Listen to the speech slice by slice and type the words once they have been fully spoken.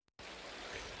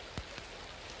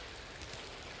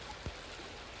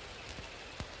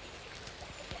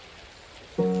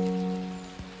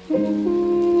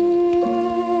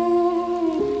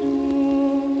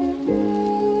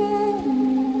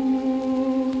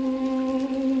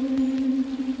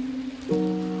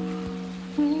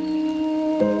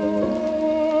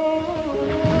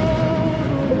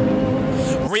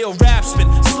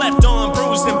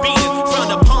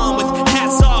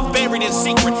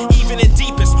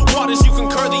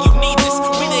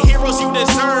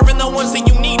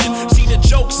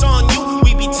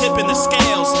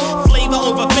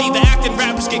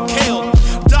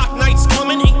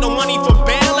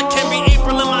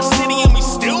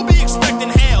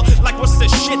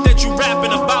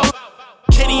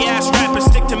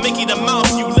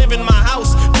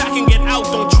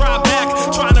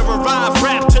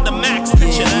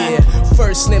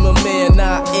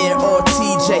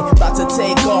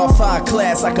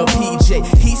a PJ.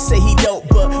 He say he dope,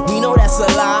 but we know that's a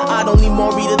lie. I don't need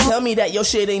Maury to tell me that your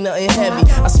shit ain't nothing heavy.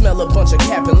 I smell a bunch of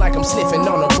capping like I'm sniffing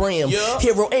on a brim.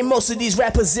 Hero ain't most of these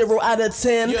rappers 0 out of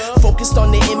 10. Focused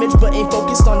on their image, but ain't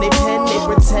focused on their pen. They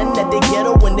pretend that they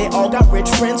ghetto when they all got rich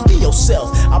friends. Be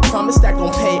yourself, I promise that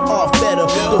gon' pay off better.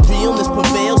 The realness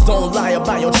prevails, don't lie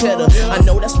about your cheddar. I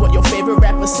know that's what your favorite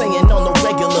rapper's saying on the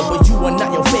regular, but you are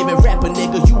not your favorite rapper,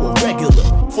 nigga, you a regular.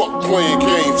 Fuck playing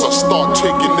games, I start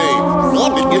taking aim.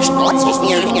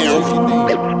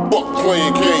 Fuck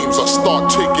playing games, I start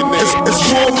taking aim. It's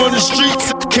warm on the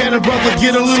streets, can a brother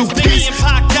get a little peace? Me and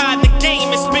Pac died, the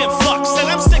game has been fucked. Said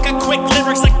I'm sick of quick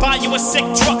lyrics like buy you a sick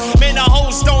truck. Man, the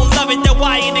hoes don't love it, they're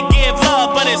wired to give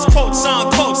love. But it's quotes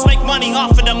on quotes, make money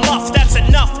off of the muff, that's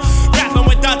enough. Rapping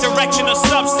without direction or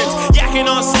substance, yakking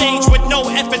on stage with no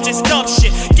effort, just dumb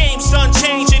shit. Game's done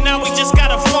changing, now we just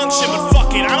gotta function. But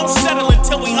fuck it, I don't settle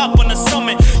until we up on the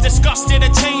summit. Disgusted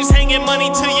at chains, hanging money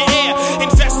to your ear.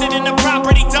 Invested in the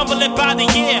property, double it by the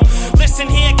year. Listen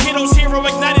here, kiddos, hero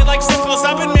ignited like Zippos.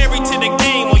 I've been married to the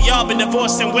game, while y'all been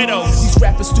divorcing widows. These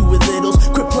rappers do with littles,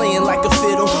 quit playing like a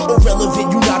fiddle.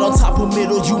 Irrelevant, you not on top of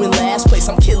middle, you in last place.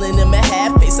 I'm killing them at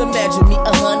half pace, imagine me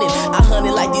 100. I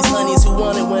hunted like these honeys who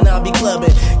want it when I be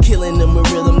clubbing. Killing them with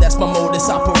rhythm, that's my modus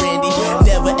operandi.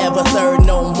 Never ever third,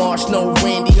 no Marsh, no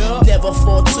Randy. Never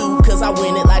 4-2, cause I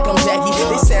win it like I'm Jackie.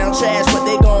 They sound trash, but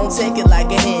they gon' take it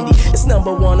like a handy. It's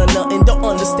number one or nothing, don't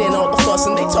understand all the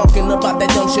fussing. They talking about that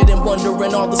dumb shit and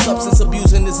wondering all the substance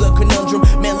abusing is a conundrum.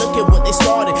 Man, look at what they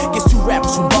started. Gets 2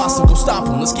 rappers from Boston, go stop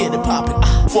them, let's get it poppin'.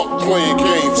 Fuck playing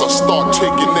games, I start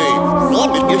taking aim.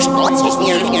 Fuck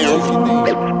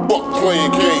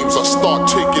playing games, I start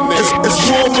taking aim. It's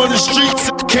warm on the streets,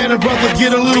 can a brother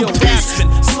get a little peace?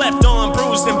 Slept on,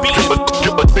 bruised and beaten.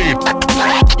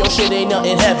 Your shit ain't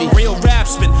nothing heavy. Real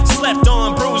raps been slept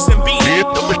on, bruised and beaten.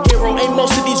 Hero ain't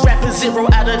most of these rappers 0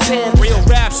 out of 10. Real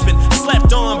raps been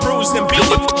slept on, bruised and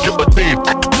beaten.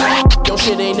 Your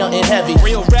shit ain't nothing heavy.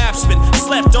 Real raps been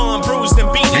slept on, bruised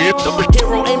and beaten.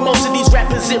 Hero ain't most of these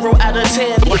rappers 0 out of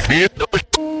 10.